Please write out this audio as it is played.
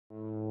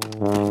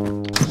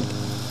Are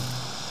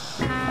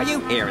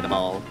you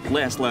irritable,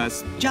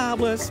 listless,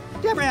 jobless?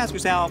 Do you ever ask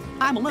yourself,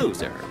 I'm a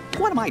loser.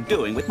 What am I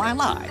doing with my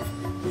life?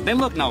 Then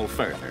look no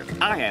further.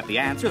 I have the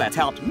answer that's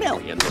helped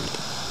millions.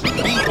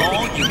 Be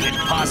all you can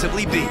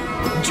possibly be.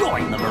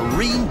 Join the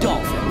Marine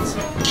Dolphins.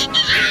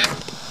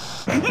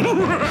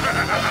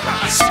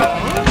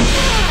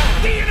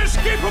 The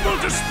inescapable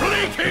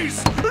display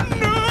case!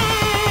 No!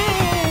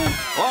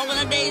 All in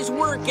a day's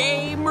work,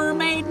 eh,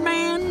 Mermaid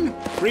Man?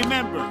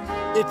 Remember,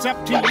 it's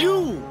up to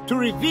you to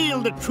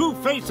reveal the true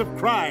face of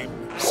crime.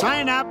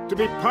 Sign up to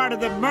be part of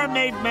the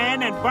Mermaid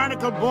Man and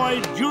Barnacle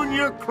Boys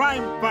Junior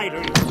Crime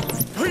Fighters.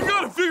 I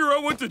gotta figure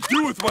out what to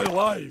do with my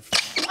life.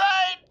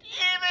 Fight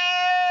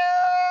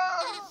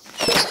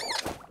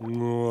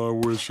evil! Oh, I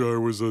wish I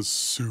was a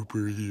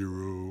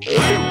superhero.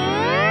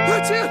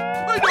 That's it!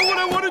 I know what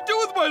I want to do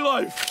with my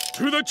life!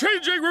 To the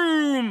changing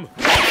room!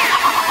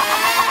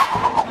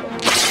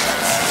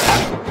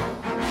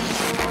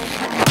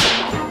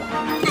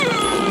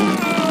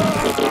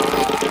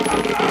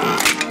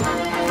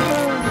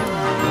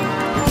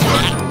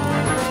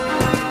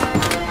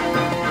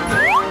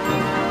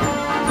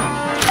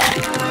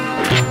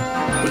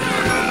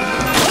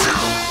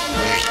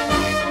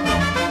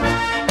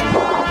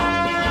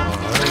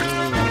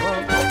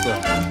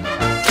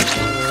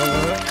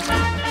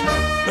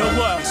 At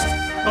last,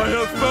 I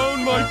have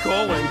found my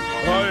calling.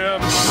 I am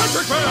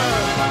Patrick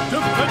Man,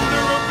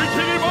 defender of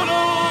Bikini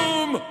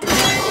Bottom!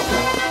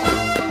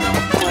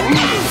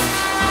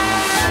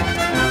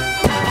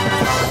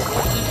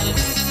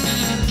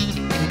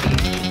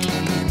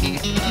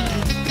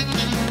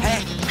 Hey,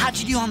 how'd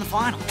you do on the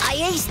final? I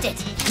aced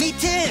it. Me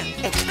too.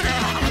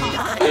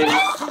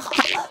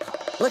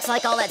 Looks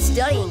like all that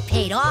studying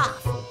paid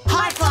off.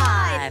 High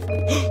five!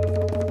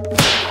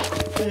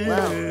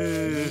 Whoa,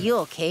 you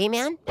okay,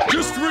 man?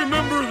 Just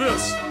remember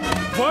this.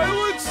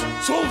 Violence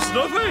solves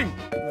nothing.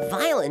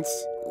 Violence?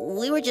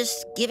 We were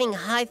just giving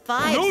high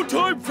fives. No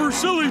time for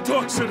silly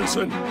talk,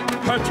 citizen.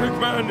 Patrick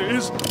Man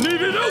is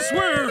needed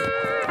elsewhere.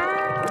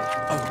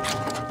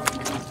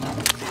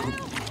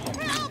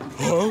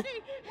 Huh?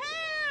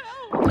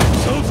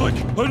 Sounds like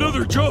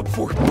another job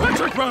for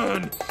Patrick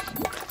Man.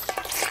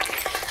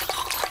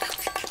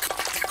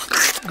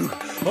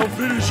 I'll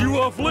finish you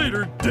off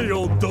later,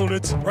 day-old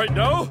donuts. Right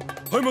now,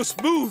 I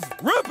must move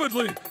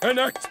rapidly and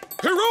act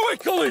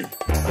heroically.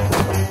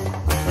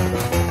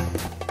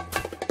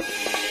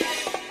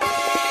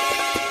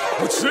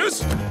 What's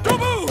this? Don't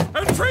move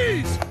and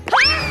freeze!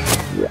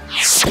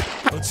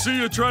 Let's see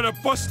you try to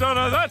bust out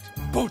of that,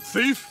 boat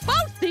thief.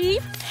 Boat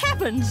thief?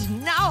 Heavens,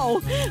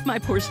 no! My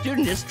poor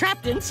student is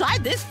trapped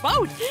inside this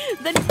boat.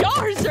 The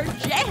doors are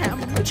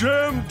jammed.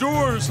 Jammed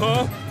doors,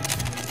 huh?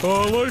 A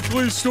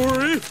likely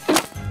story.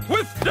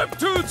 With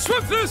Neptune's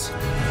swiftness!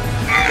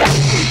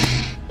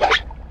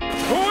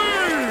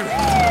 Away!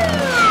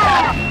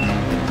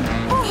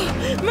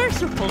 Oh,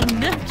 merciful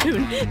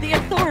Neptune, the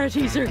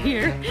authorities are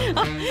here.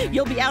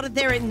 You'll be out of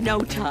there in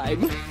no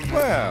time.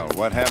 Well,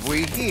 what have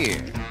we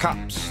here?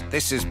 Cops.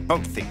 This is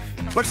Boat Thief.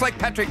 Looks like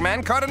Patrick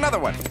Man caught another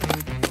one.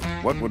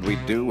 What would we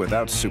do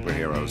without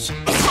superheroes?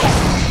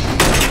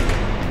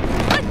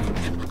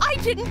 I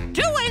didn't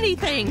do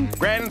anything!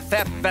 Grand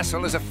theft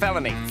vessel is a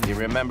felony. You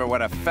remember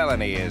what a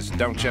felony is,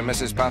 don't you,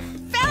 Mrs. Puff?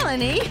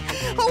 Felony?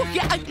 Oh,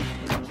 yeah.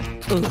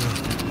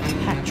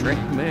 Patrick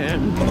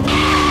Man.